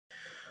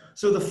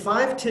So the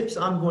 5 tips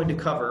I'm going to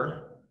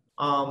cover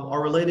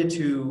are related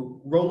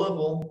to row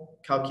level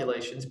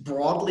calculations,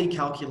 broadly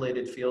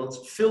calculated fields,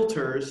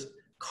 filters,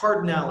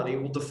 cardinality,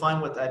 we'll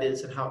define what that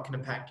is and how it can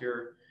impact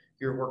your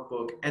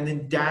workbook, and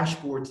then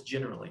dashboards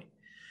generally.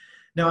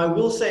 Now, I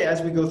will say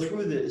as we go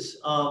through this,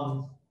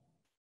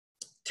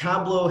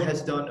 Tableau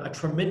has done a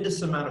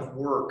tremendous amount of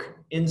work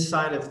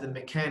inside of the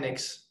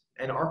mechanics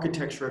and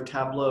architecture of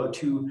Tableau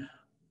to,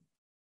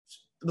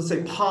 let's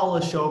say,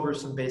 polish over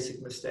some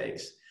basic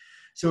mistakes.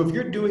 So if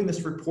you're doing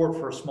this report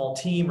for a small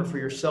team or for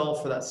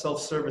yourself for that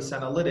self-service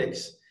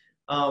analytics,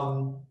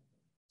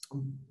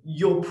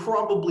 you'll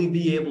probably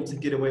be able to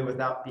get away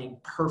without being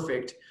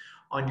perfect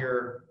on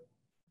your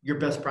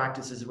best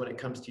practices when it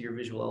comes to your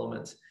visual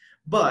elements.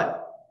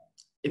 But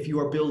if you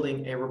are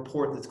building a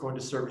report that's going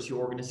to service your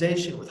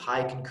organization with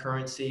high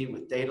concurrency,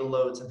 with data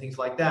loads and things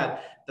like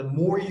that, the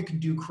more you can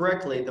do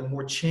correctly, the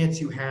more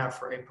chance you have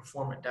for a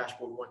performant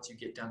dashboard once you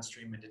get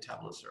downstream into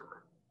Tableau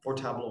Server or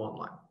Tableau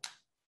Online.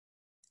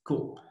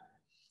 Cool.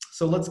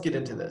 So let's get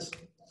into this.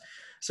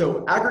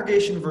 So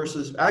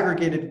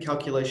aggregated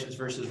calculations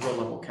versus row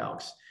level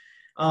calcs.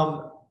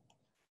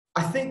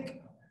 I think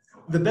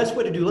the best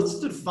way to do, let's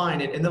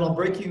define it, and then I'll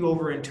break you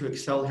over into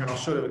Excel here and I'll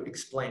show you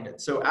explain it.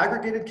 So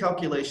aggregated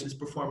calculations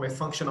perform a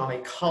function on a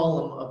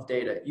column of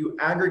data. You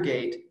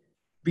aggregate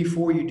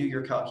before you do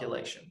your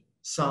calculation,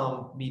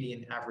 sum,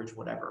 median, average,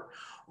 whatever.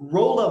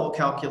 Row level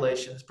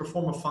calculations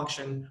perform a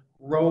function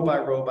row by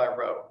row by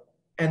row,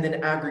 and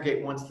then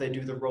aggregate once they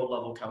do the row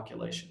level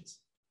calculations.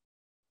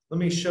 Let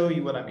me show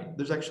you what I mean.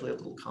 There's actually a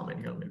little comment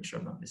here. Let me make sure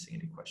I'm not missing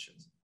any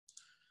questions.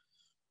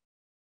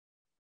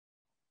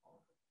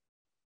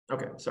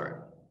 Okay, sorry,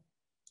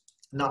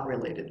 not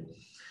related.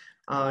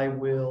 I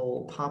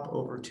will pop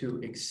over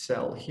to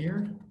Excel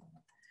here.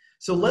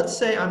 So let's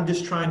say I'm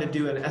just trying to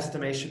do an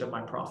estimation of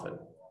my profit.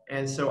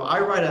 And so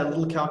I write a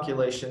little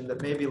calculation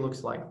that maybe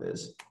looks like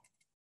this.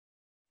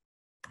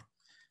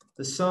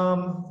 The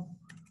sum,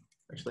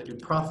 actually I do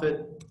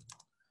profit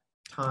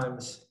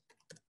times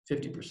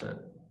 50%.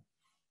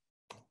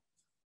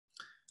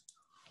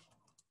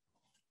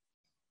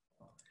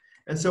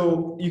 And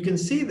so you can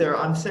see there,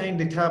 I'm saying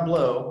to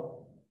Tableau,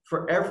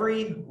 for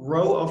every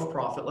row of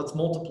profit, let's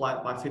multiply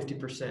it by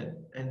 50%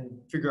 and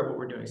figure out what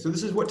we're doing. So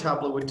this is what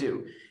Tableau would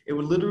do. It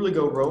would literally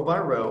go row by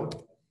row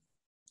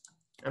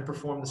and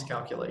perform this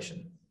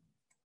calculation.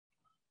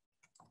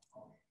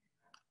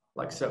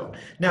 Like so.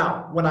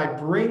 Now, when I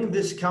bring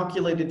this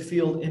calculated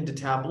field into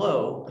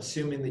Tableau,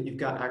 assuming that you've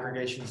got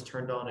aggregations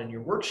turned on in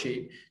your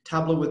worksheet,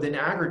 Tableau would then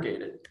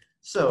aggregate it.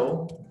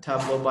 So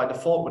Tableau by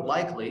default would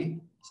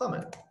likely sum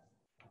it.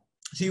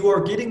 So you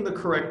are getting the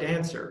correct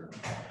answer,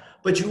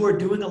 but you are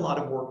doing a lot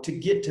of work to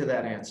get to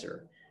that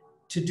answer.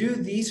 To do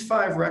these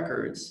 5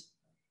 records,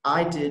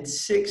 I did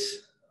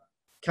 6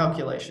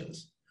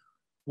 calculations,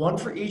 1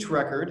 for each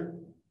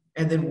record,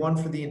 and then 1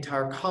 for the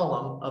entire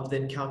column of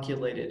then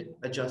calculated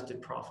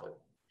adjusted profit.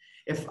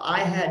 If I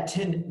had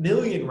 10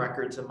 million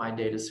records in my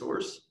data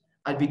source,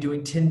 I'd be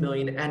doing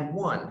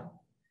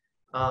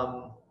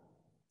 10,000,001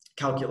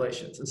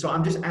 calculations. And so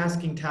I'm just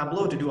asking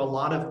Tableau to do a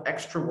lot of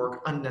extra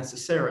work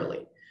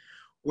unnecessarily.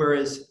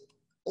 Whereas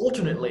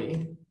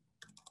alternately,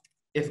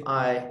 if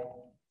I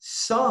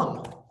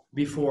sum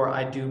before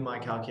I do my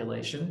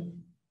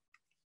calculation,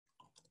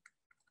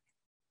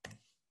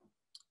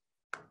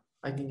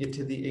 I can get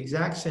to the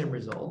exact same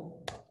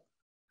result,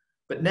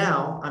 but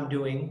now I'm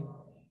doing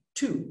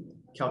 2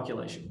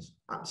 calculations.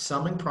 I'm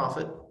summing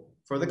profit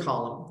for the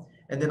column,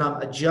 and then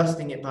I'm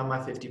adjusting it by my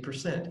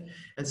 50%.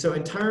 And so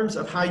in terms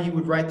of how you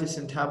would write this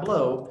in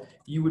Tableau,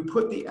 you would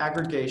put the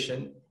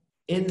aggregation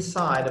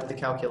inside of the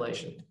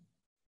calculation.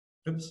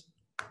 Oops.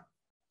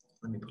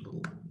 Let me put a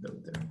little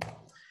note there.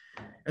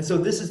 And so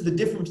this is the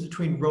difference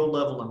between row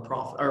level and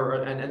profit, or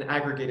an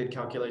aggregated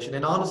calculation.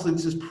 And honestly,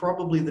 this is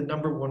probably the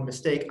 #1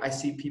 mistake I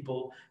see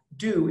people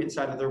do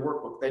inside of their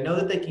workbook. They know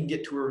that they can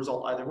get to a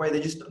result either way. They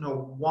just don't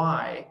know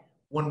why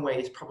one way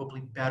is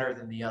probably better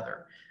than the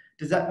other.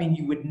 Does that mean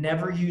you would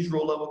never use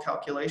row level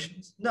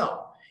calculations?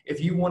 No.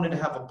 If you wanted to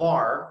have a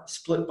bar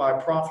split by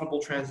profitable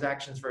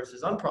transactions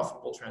versus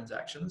unprofitable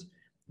transactions,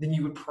 then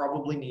you would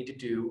probably need to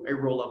do a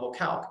row level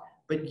calc,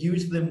 but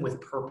use them with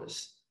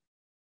purpose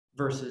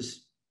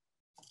versus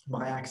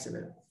by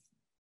accident.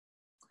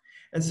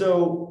 And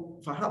so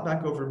if I hop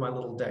back over to my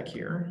little deck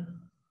here,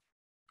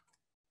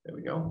 there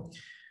we go.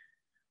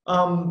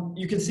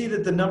 You can see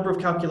that the number of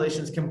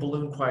calculations can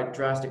balloon quite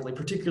drastically,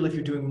 particularly if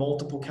you're doing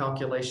multiple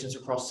calculations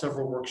across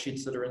several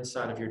worksheets that are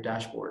inside of your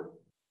dashboard.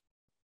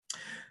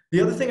 The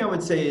other thing I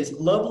would say is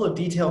level of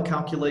detail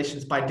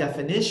calculations by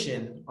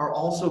definition are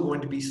also going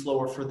to be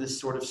slower for this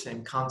sort of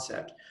same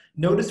concept.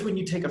 Notice when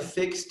you take a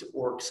fixed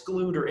or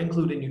exclude or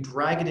include and you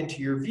drag it into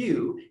your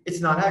view, it's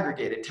not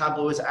aggregated.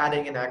 Tableau is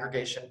adding an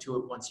aggregation to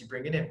it once you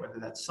bring it in, whether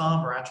that's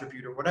sum or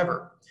attribute or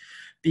whatever.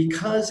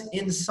 Because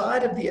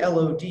inside of the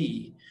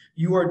LOD,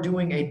 you are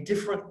doing a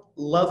different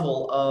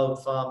level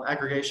of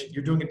aggregation.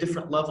 You're doing a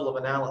different level of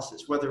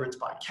analysis, whether it's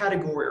by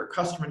category or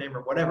customer name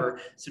or whatever.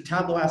 So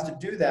Tableau has to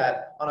do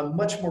that on a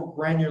much more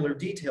granular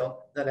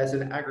detail than as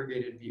an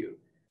aggregated view.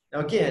 Now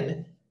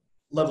again,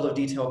 level of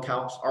detail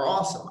calcs are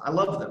awesome. I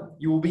love them.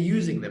 You will be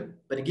using them.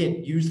 But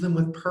again, use them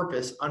with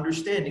purpose,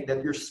 understanding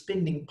that you're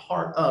spending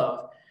part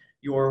of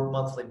your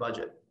monthly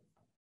budget.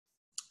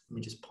 Let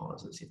me just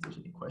pause and see if there's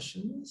any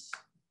questions.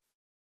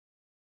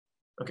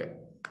 Okay,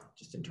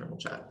 just internal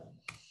chat.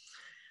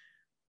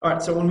 All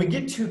right, so when we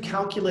get to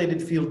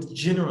calculated fields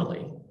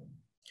generally,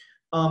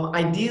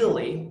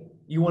 ideally,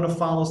 you want to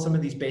follow some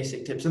of these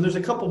basic tips. And there's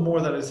a couple more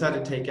that I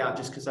decided to take out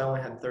just because I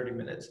only had 30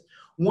 minutes.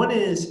 One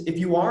is, if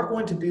you are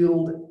going to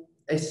build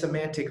a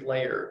semantic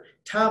layer,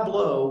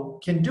 Tableau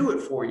can do it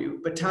for you,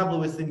 but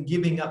Tableau is then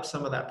giving up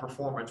some of that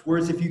performance.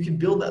 Whereas if you can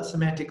build that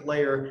semantic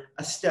layer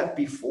a step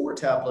before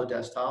Tableau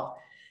Desktop,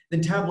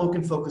 then Tableau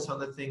can focus on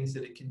the things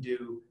that it can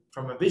do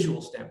from a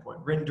visual standpoint,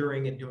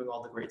 rendering and doing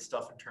all the great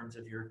stuff in terms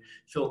of your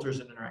filters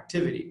and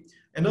interactivity.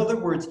 In other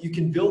words, you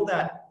can build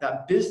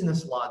that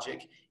business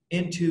logic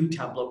into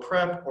Tableau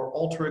Prep or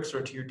Alteryx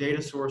or to your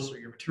data source or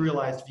your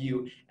materialized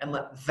view and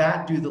let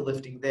that do the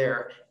lifting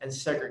there and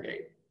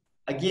segregate.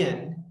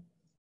 Again,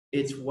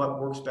 it's what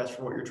works best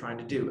for what you're trying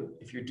to do.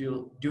 If you're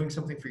doing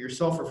something for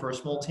yourself or for a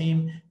small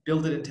team,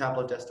 build it in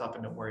Tableau Desktop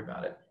and don't worry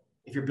about it.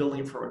 If you're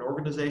building it for an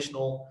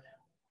organizational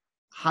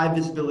high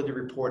visibility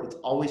report, it's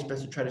always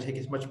best to try to take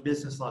as much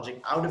business logic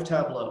out of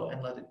Tableau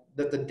and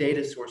let the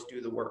data source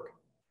do the work.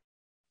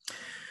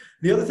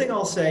 The other thing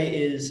I'll say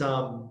is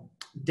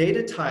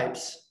data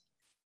types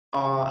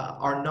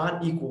are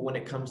not equal when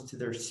it comes to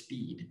their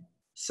speed.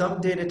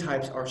 Some data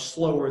types are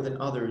slower than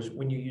others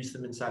when you use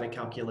them inside of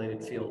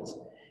calculated fields.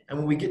 And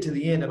when we get to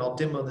the end, and I'll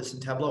demo this in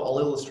Tableau, I'll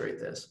illustrate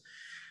this.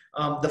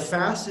 The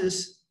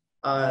fastest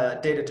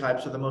data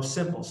types are the most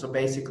simple. So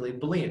basically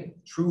Boolean,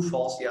 true,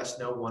 false, yes,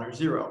 no, 1 or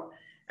 0.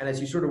 And as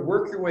you sort of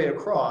work your way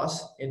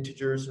across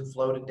integers and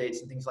float and dates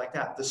and things like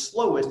that, the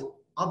slowest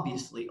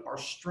obviously are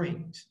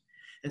strings.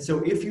 And so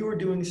if you are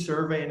doing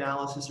survey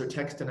analysis or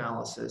text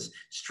analysis,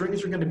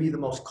 strings are going to be the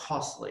most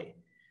costly,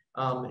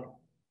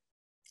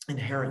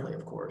 inherently,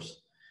 of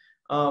course.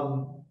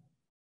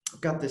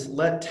 I've got this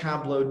let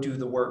Tableau do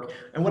the work.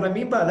 And what I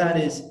mean by that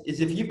is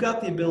if you've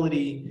got the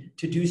ability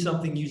to do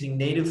something using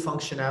native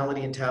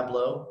functionality in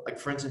Tableau, like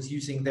for instance,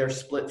 using their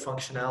split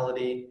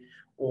functionality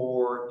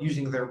or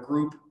using their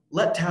group,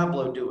 let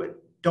Tableau do it.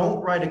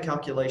 Don't write a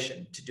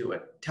calculation to do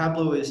it.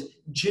 Tableau is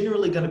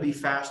generally going to be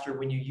faster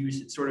when you use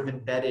it sort of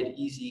embedded,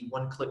 easy,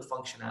 one-click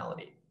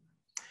functionality.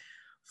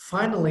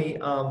 Finally,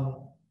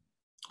 on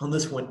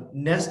this one,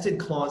 nested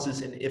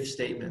clauses and if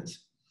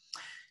statements.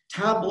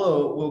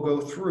 Tableau will go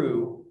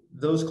through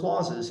those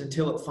clauses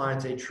until it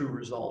finds a true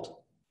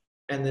result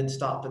and then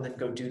stop and then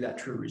go do that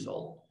true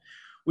result.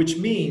 Which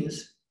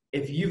means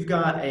if you've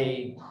got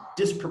a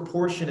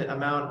disproportionate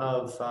amount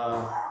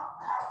of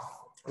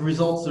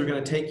results that are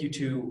going to take you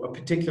to a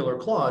particular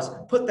clause,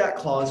 put that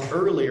clause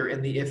earlier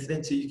in the if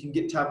then so you can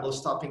get Tableau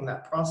stopping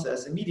that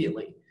process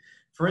immediately.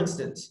 For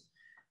instance,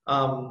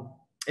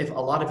 if a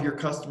lot of your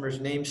customers'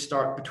 names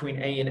start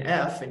between A and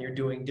F and you're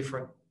doing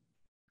different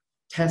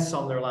tests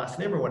on their last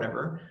name or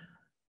whatever,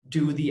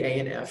 do the A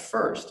and F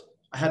first.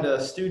 I had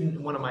a student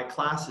in one of my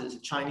classes, a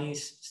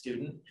Chinese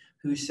student,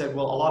 who said,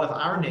 well, a lot of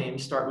our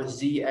names start with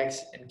Z, X,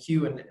 and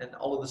Q and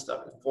all of the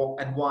stuff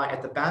and Y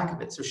at the back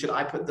of it. So should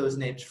I put those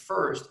names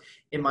first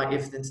in my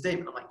if-then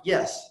statement? I'm like,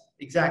 yes,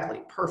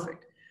 exactly,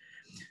 perfect.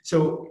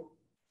 So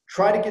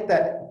try to get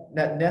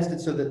that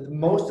nested so that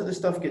most of the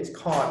stuff gets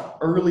caught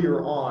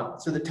earlier on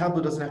so that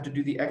Tableau doesn't have to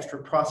do the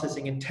extra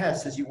processing and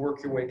tests as you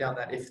work your way down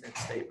that if-then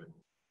statement.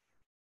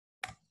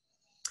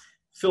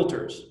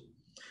 Filters.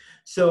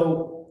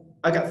 So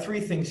I got 3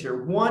 things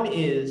here. One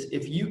is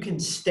if you can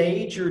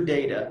stage your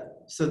data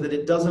so that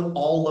it doesn't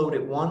all load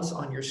at once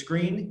on your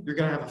screen, you're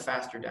going to have a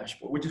faster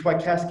dashboard, which is why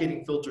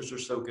cascading filters are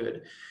so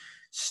good.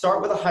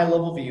 Start with a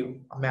high-level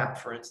view, a map,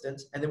 for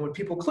instance, and then when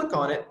people click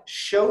on it,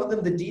 show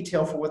them the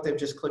detail for what they've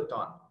just clicked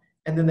on.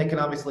 And then they can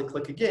obviously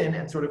click again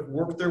and sort of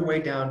work their way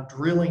down,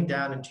 drilling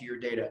down into your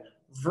data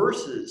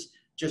versus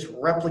just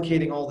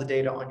replicating all the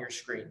data on your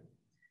screen.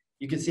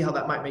 You can see how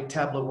that might make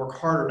Tableau work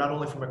harder, not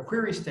only from a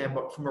query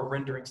standpoint, but from a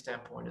rendering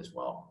standpoint as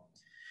well.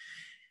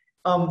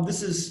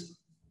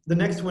 The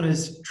next one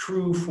is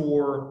true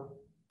for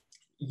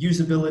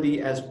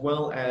usability as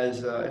well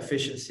as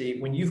efficiency.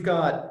 When you've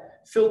got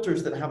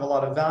filters that have a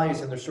lot of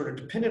values and they're sort of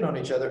dependent on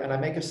each other, and I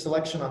make a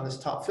selection on this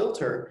top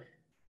filter,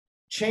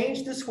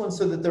 change this one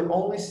so that they're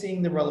only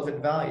seeing the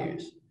relevant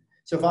values.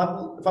 So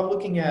if I'm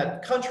looking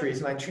at countries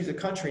and I choose a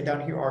country,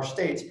 down here are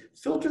states,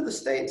 filter the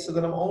states so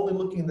that I'm only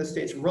looking at the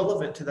states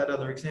relevant to that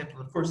other example.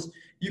 And of course,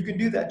 you can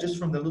do that just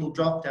from the little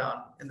drop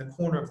down in the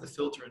corner of the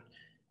filter. And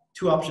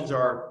 2 options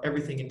are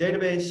everything in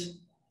database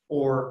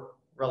or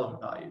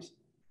relevant values.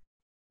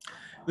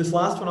 This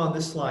last one on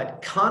this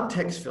slide,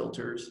 context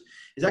filters,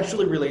 is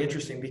actually really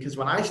interesting because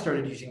when I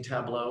started using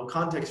Tableau,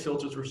 context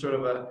filters were sort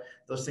of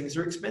those things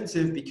are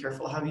expensive, be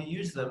careful how you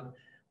use them.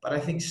 But I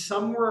think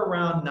somewhere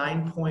around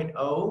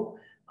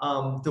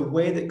 9.0, the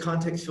way that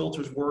context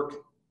filters work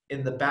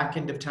in the back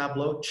end of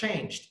Tableau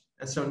changed.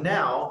 And so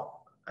now,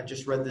 I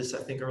just read this, I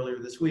think earlier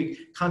this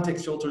week,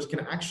 context filters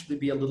can actually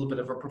be a little bit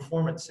of a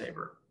performance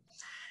saver.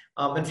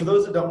 And for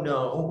those that don't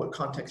know what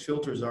context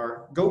filters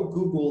are, go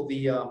Google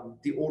the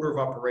order of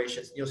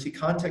operations. You'll see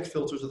context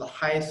filters are the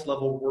highest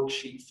level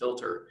worksheet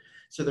filter.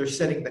 So they're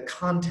setting the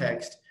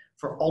context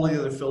for all the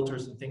other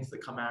filters and things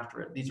that come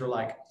after it. These are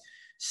like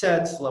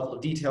sets, level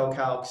of detail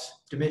calcs,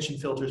 dimension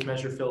filters,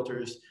 measure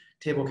filters,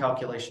 table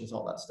calculations,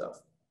 all that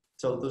stuff.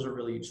 So those are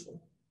really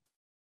useful.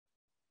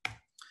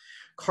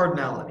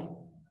 Cardinality.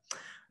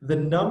 The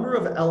number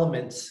of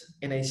elements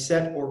in a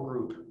set or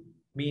group,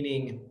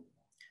 meaning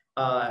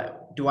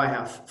do I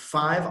have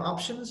 5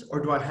 options or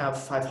do I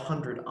have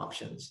 500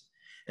 options?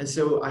 And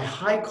so a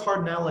high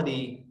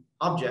cardinality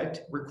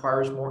object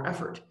requires more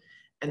effort.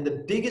 And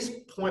the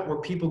biggest point where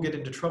people get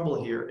into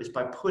trouble here is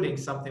by putting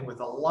something with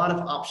a lot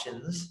of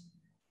options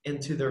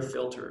into their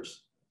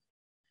filters.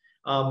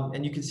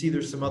 And you can see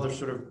there's some other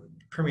sort of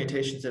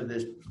permutations of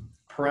this.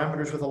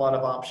 Parameters with a lot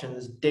of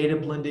options, data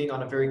blending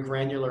on a very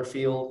granular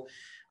field,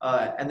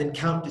 and then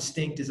count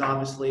distinct is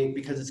obviously,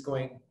 because it's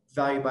going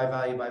value by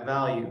value by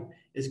value,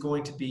 is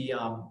going to be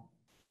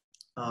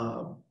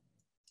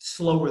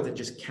slower than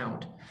just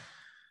count.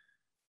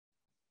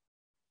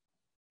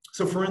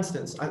 So for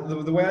instance,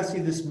 the way I see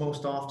this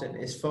most often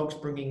is folks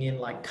bringing in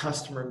like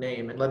customer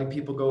name and letting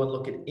people go and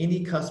look at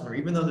any customer,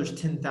 even though there's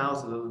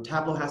 10,000 of them.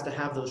 Tableau has to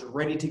have those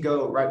ready to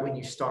go right when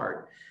you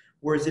start.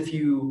 Whereas if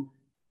you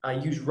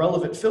use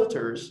relevant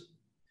filters,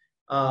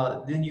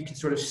 then you can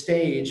sort of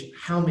stage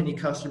how many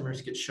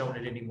customers get shown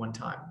at any one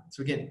time.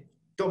 So again,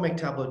 don't make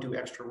Tableau do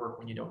extra work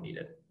when you don't need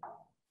it.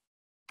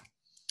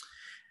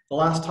 The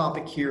last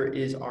topic here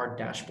is our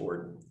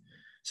dashboard.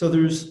 So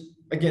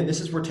again, this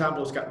is where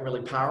Tableau's gotten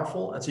really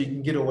powerful, and so you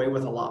can get away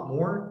with a lot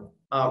more.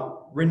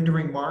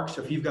 Rendering marks,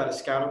 so if you've got a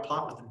scatter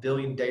plot with 1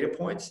 billion data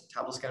points,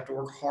 Tableau's going to have to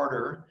work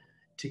harder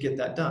to get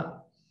that done.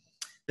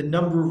 The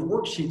number of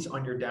worksheets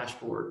on your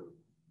dashboard.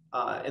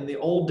 In the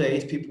old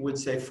days, people would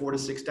say 4 to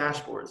 6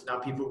 dashboards. Now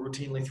people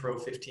routinely throw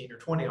 15 or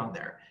 20 on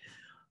there,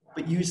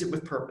 but use it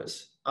with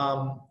purpose.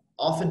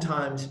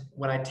 Oftentimes,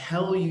 when I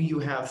tell you you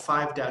have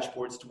 5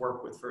 dashboards to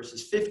work with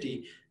versus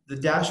 50, the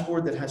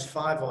dashboard that has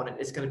 5 on it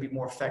is going to be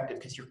more effective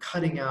because you're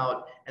cutting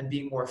out and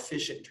being more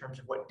efficient in terms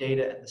of what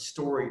data and the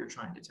story you're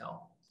trying to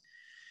tell.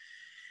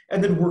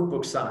 And then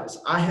workbook size.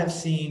 I have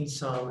seen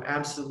some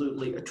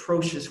absolutely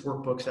atrocious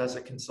workbooks as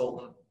a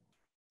consultant.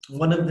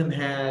 One of them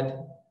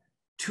had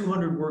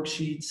 200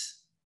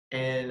 worksheets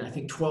and I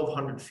think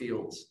 1,200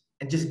 fields.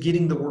 And just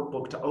getting the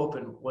workbook to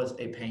open was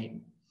a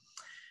pain.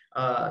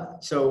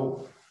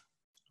 So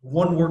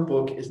one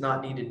workbook is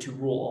not needed to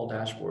rule all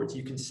dashboards.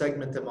 You can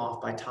segment them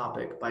off by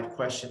topic, by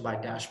question, by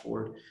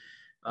dashboard.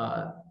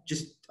 I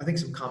think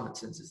some common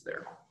sense is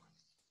there.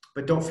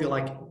 But don't feel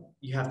like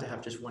you have to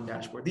have just one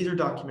dashboard. These are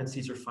documents,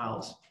 these are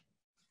files.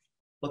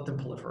 Let them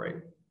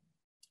proliferate.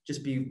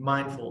 Just be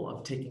mindful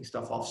of taking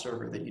stuff off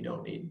server that you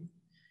don't need.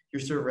 Your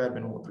server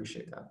admin will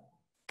appreciate that.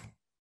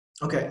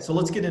 Okay, so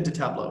let's get into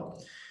Tableau.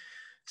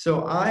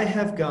 So I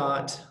have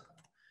got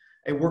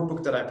a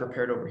workbook that I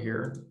prepared over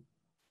here.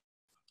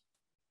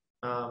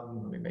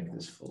 Let me make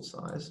this full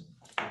size.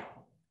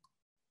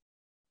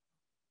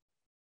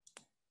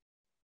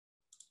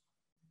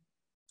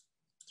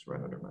 It's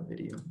right under my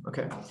video.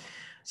 Okay,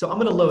 so I'm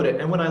going to load it.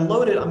 And when I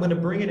load it, I'm going to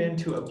bring it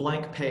into a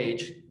blank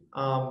page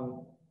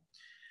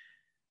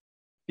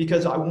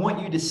because I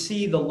want you to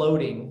see the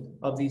loading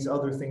of these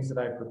other things that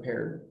I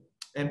prepared.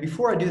 And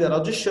before I do that,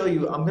 I'll just show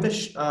you, I'm going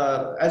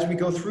to, as we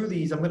go through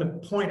these, I'm going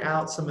to point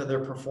out some of their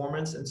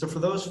performance. And so for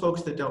those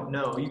folks that don't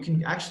know, you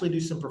can actually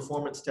do some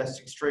performance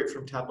testing straight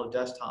from Tableau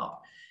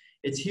Desktop.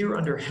 It's here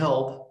under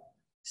Help,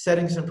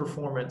 Settings and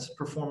Performance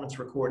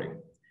Recording.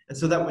 And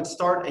so that would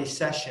start a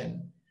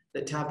session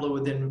that Tableau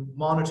would then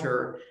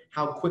monitor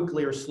how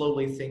quickly or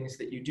slowly things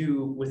that you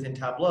do within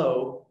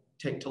Tableau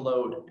take to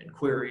load and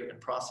query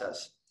and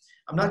process.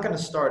 I'm not going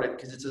to start it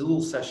because it's a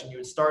little session. You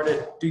would start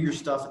it, do your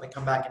stuff, and then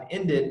come back and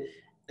end it.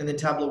 And then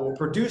Tableau will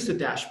produce a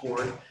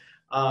dashboard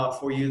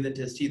for you then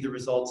to see the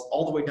results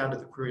all the way down to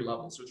the query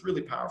level. So it's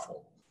really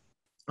powerful.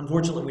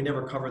 Unfortunately, we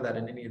never cover that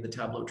in any of the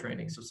Tableau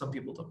training, so some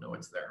people don't know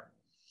it's there.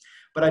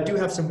 But I do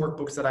have some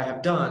workbooks that I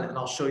have done, and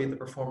I'll show you the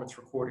performance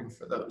recording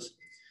for those.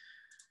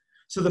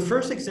 So the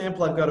first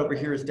example I've got over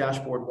here is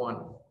Dashboard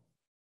 1.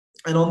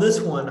 And on this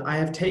one, I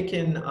have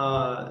taken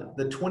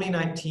the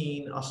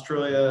 2019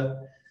 Australia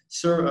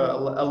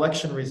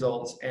election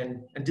results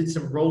and did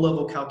some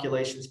row-level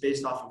calculations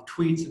based off of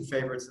tweets and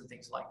favorites and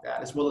things like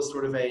that, as well as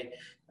sort of a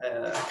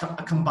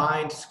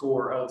combined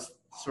score of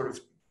sort of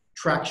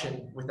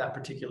traction with that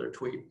particular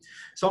tweet.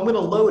 So I'm going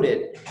to load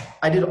it.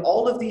 I did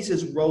all of these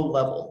as row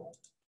level.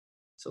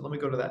 So let me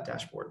go to that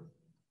dashboard.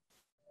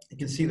 You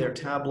can see there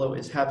Tableau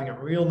is having a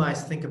real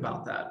nice think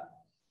about that.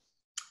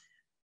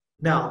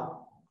 Now,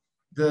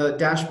 the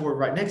dashboard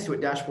right next to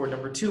it, dashboard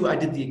number 2, I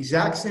did the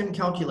exact same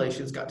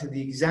calculations, got to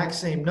the exact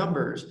same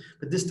numbers,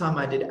 but this time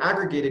I did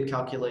aggregated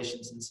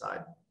calculations inside.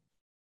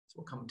 So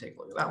we'll come and take a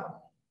look at that one.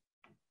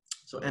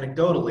 So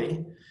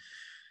anecdotally,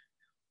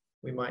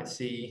 we might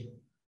see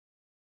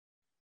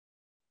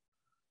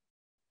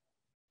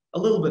a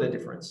little bit of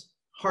difference.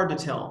 Hard to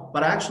tell,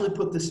 but I actually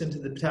put this into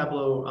the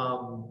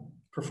Tableau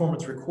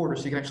performance recorder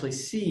so you can actually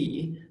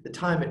see the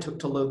time it took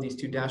to load these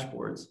two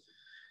dashboards,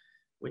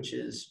 which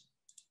is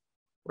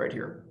right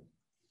here.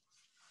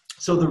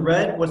 So the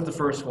red was the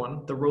first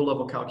one, the row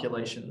level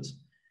calculations,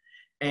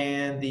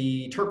 and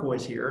the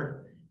turquoise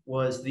here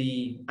was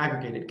the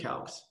aggregated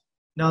calcs.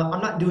 Now,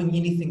 I'm not doing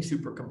anything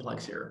super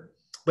complex here,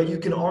 but you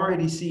can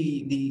already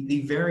see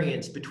the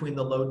variance between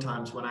the load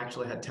times when I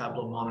actually had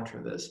Tableau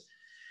monitor this.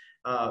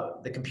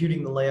 The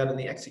computing, the layout, and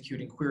the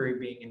executing query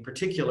being in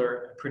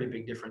particular a pretty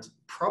big difference,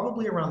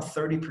 probably around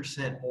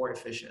 30% more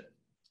efficient.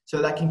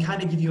 So that can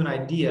kind of give you an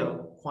idea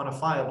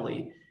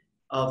quantifiably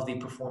of the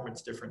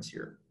performance difference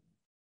here.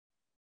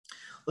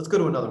 Let's go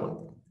to another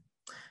one.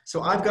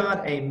 So I've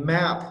got a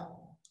map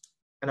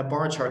and a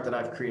bar chart that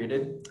I've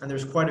created, and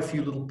there's quite a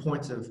few little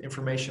points of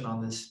information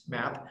on this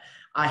map.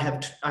 I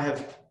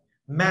have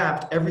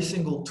mapped every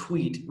single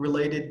tweet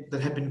related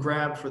that had been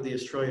grabbed for the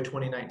Australia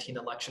 2019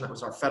 election. That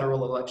was our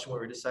federal election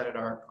where we decided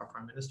our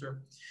prime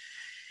minister.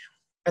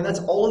 And that's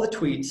all of the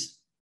tweets,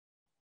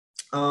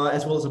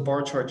 as well as a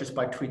bar chart just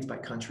by tweets by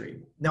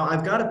country. Now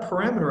I've got a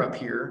parameter up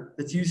here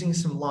that's using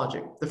some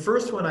logic. The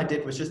first one I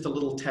did was just a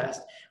little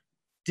test.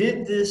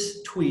 Did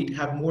this tweet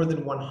have more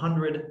than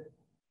 100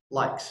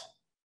 likes?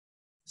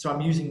 So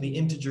I'm using the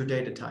integer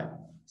data type.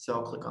 So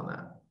I'll click on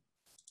that.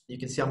 You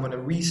can see I'm going to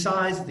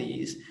resize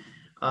these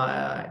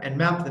and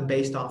map them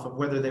based off of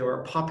whether they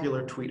were a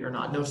popular tweet or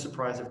not. No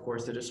surprise, of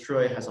course, that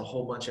Australia has a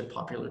whole bunch of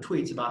popular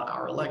tweets about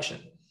our election.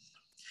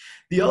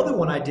 The other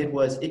one I did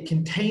was it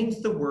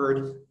contains the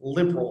word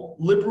Liberal.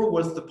 Liberal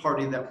was the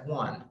party that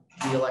won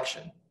the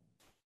election.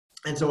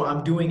 And so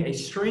I'm doing a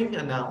string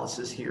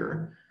analysis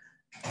here.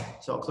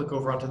 So I'll click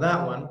over onto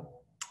that one.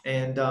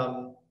 And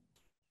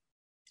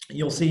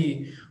you'll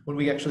see when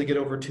we actually get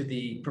over to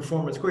the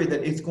performance query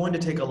that it's going to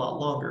take a lot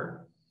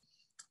longer.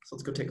 So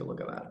let's go take a look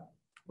at that,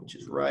 which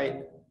is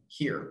right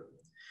here.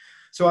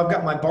 So I've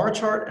got my bar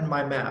chart and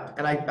my map,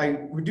 and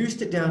I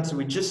reduced it down so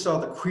we just saw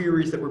the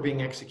queries that were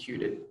being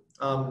executed.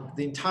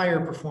 The entire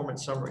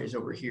performance summary is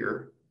over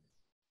here.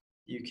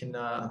 You can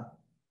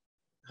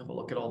have a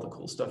look at all the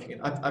cool stuff. You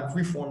can. I've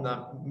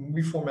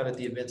reformatted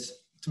the events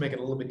to make it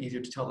a little bit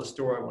easier to tell the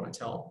story I want to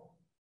tell.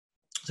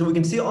 So we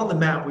can see on the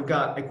map, we've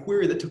got a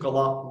query that took a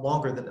lot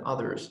longer than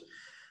others.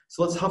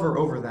 So let's hover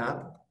over that.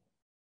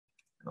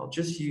 And I'll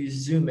just use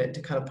zoom it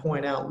to kind of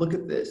point out, look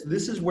at this.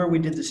 This is where we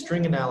did the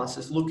string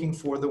analysis looking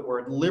for the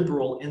word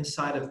liberal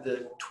inside of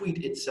the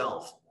tweet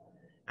itself.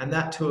 And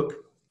that took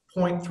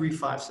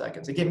 0.35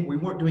 seconds. Again, we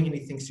weren't doing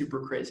anything super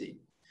crazy.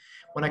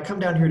 When I come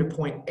down here to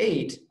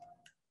 0.8,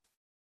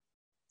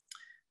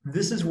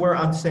 this is where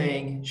I'm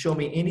saying, show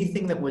me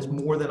anything that was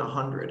more than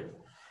 100.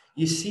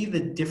 You see the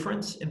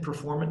difference in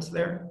performance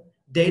there?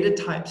 Data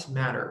types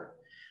matter.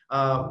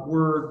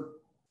 We're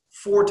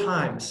 4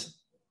 times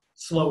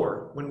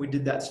slower when we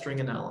did that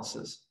string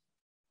analysis.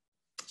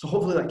 So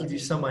hopefully that gives you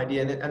some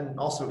idea, and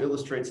also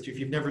illustrates to you, if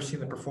you've never seen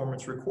the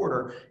performance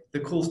recorder, the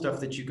cool stuff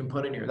that you can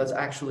put in here. That's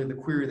actually the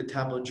query that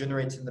Tableau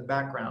generates in the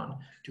background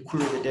to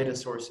query the data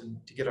source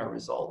and to get our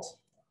results.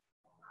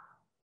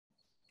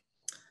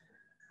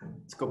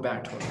 Let's go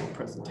back to our little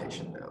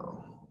presentation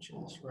now, which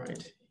is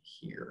right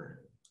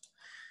here.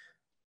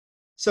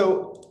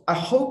 So I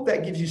hope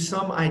that gives you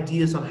some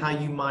ideas on how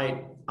you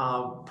might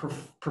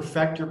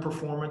perfect your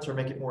performance or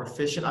make it more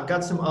efficient. I've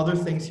got some other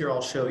things here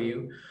I'll show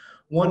you.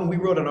 One, we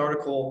wrote an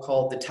article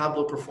called the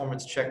Tableau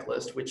Performance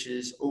Checklist, which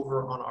is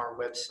over on our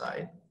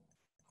website,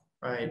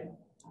 right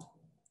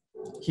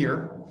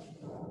here.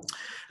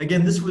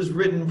 Again, this was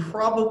written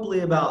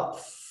probably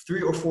about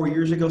 3 or 4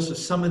 years ago, so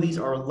some of these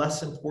are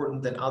less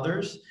important than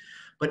others.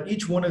 But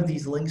each one of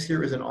these links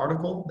here is an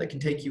article that can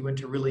take you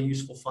into really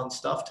useful, fun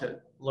stuff to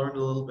learn a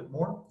little bit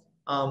more.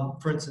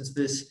 For instance,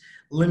 this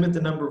limit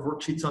the number of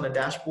worksheets on a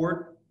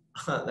dashboard.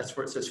 That's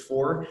where it says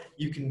 4.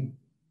 You can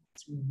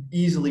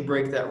easily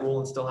break that rule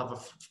and still have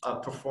a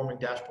performing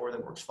dashboard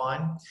that works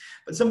fine.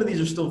 But some of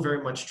these are still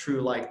very much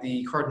true, like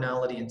the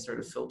cardinality insert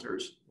of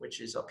filters,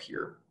 which is up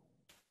here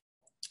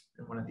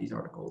in one of these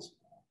articles.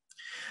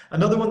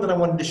 Another one that I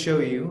wanted to show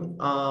you,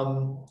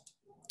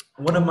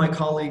 one of my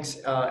colleagues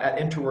at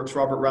Interworks,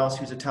 Robert Rouse,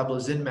 who's a Tableau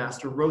Zen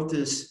master, wrote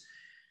this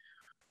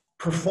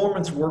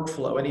performance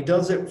workflow, and he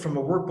does it from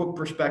a workbook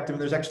perspective.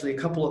 And there's actually a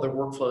couple other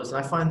workflows, and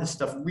I find this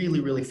stuff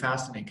really, really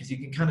fascinating because you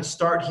can kind of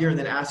start here and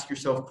then ask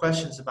yourself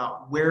questions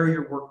about where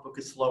your workbook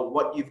is slow,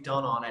 what you've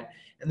done on it,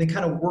 and then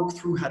kind of work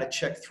through how to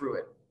check through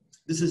it.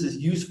 This is as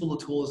useful a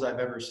tool as I've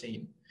ever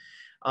seen.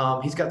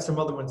 He's got some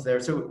other ones there.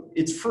 So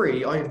it's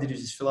free. All you have to do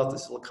is just fill out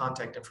this little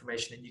contact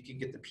information and you can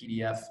get the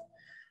PDF.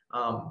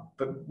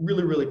 But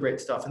really, really great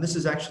stuff. And this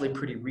is actually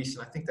pretty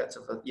recent. I think that's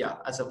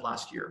as of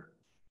last year.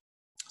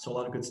 So a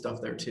lot of good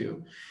stuff there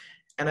too.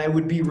 And I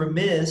would be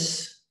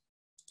remiss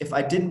if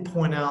I didn't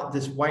point out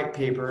this white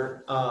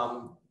paper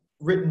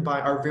written by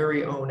our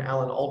very own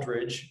Alan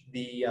Aldridge,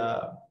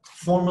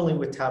 formerly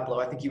with Tableau.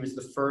 I think he was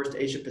the first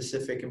Asia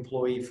Pacific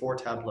employee for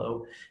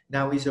Tableau.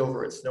 Now he's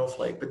over at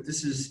Snowflake. But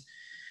this is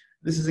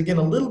again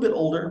a little bit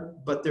older,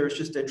 but there's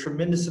just a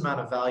tremendous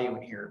amount of value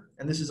in here.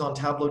 And this is on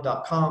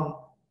tableau.com.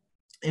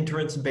 enter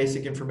in some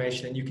basic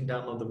information, and you can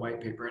download the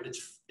white paper. And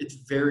it's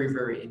very,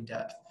 very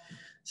in-depth.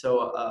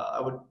 So I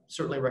would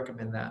certainly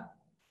recommend that.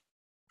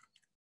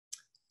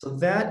 So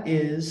that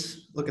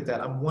is, look at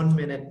that, I'm 1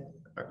 minute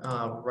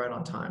right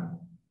on time.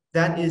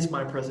 That is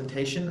my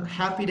presentation.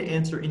 Happy to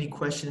answer any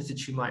questions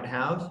that you might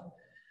have.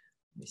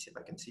 Let me see if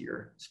I can see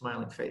your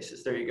smiling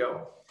faces. There you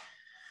go.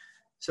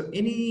 So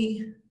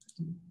any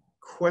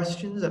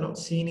questions? I don't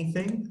see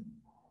anything.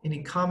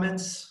 Any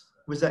comments?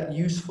 Was that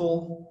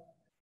useful?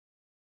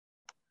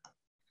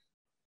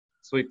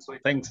 Sweet.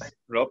 Thanks,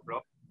 Rob.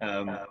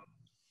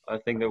 I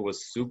think that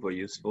was super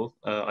useful.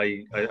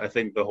 I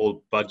think the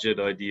whole budget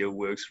idea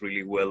works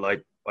really well.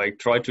 I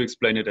tried to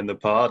explain it in the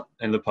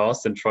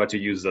past and try to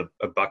use a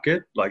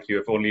bucket, like you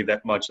have only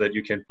that much that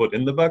you can put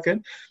in the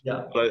bucket.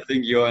 Yeah. But I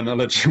think your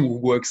analogy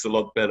works a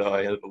lot better.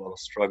 I had a lot of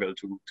struggle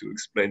to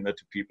explain that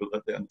to people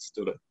that they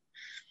understood it.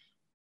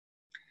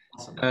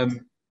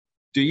 Awesome.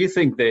 Do you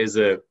think there's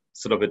a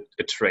sort of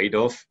a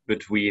trade-off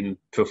between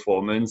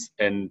performance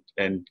and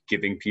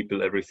giving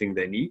people everything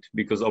they need?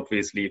 Because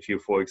obviously, if you,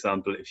 for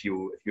example, if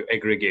you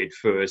aggregate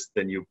first,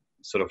 then you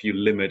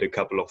limit a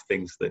couple of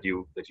things that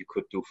you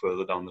could do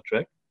further down the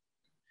track.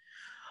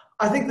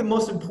 I think the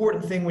most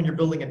important thing when you're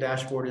building a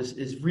dashboard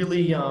is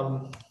really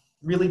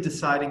really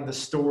deciding the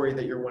story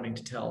that you're wanting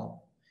to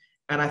tell.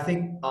 And I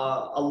think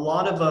a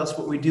lot of us,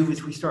 what we do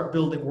is we start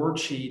building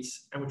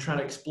worksheets and we're trying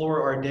to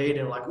explore our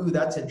data and like, ooh,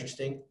 that's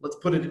interesting. Let's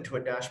put it into a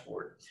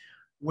dashboard.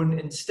 When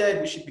instead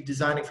we should be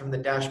designing from the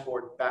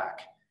dashboard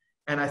back.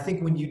 And I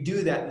think when you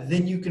do that,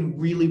 then you can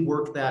really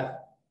work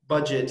that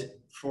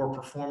budget for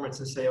performance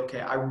and say,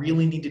 okay, I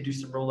really need to do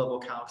some row level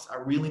calcs. I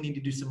really need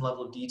to do some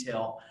level of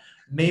detail.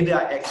 Maybe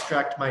I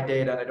extract my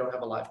data and I don't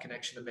have a live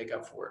connection to make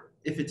up for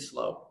it if it's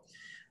slow.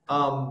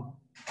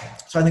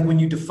 So I think when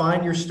you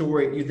define your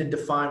story, you then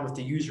define what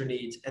the user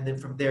needs, and then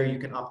from there you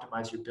can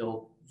optimize your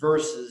build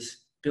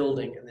versus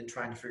building and then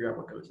trying to figure out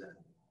what goes in.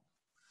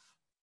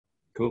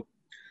 Cool,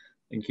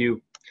 thank you.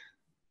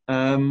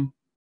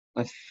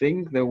 I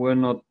think there were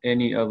not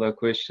any other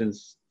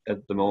questions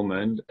at the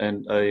moment,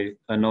 and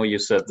I know you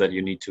said that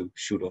you need to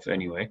shoot off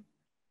anyway.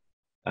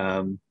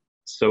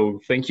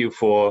 So thank you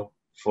for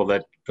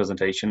that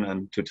presentation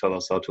and to tell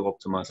us how to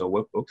optimize our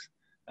workbooks.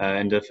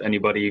 And if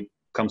anybody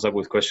comes up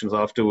with questions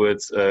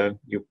afterwards,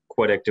 you're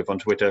quite active on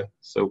Twitter,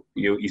 so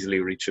you're easily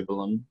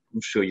reachable, and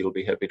I'm sure you'll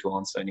be happy to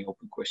answer any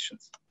open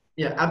questions.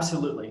 Yeah,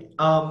 absolutely.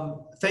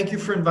 Thank you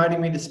for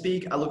inviting me to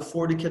speak. I look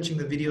forward to catching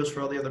the videos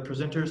for all the other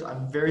presenters.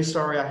 I'm very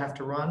sorry I have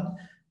to run,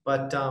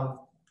 but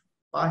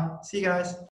bye. See you guys.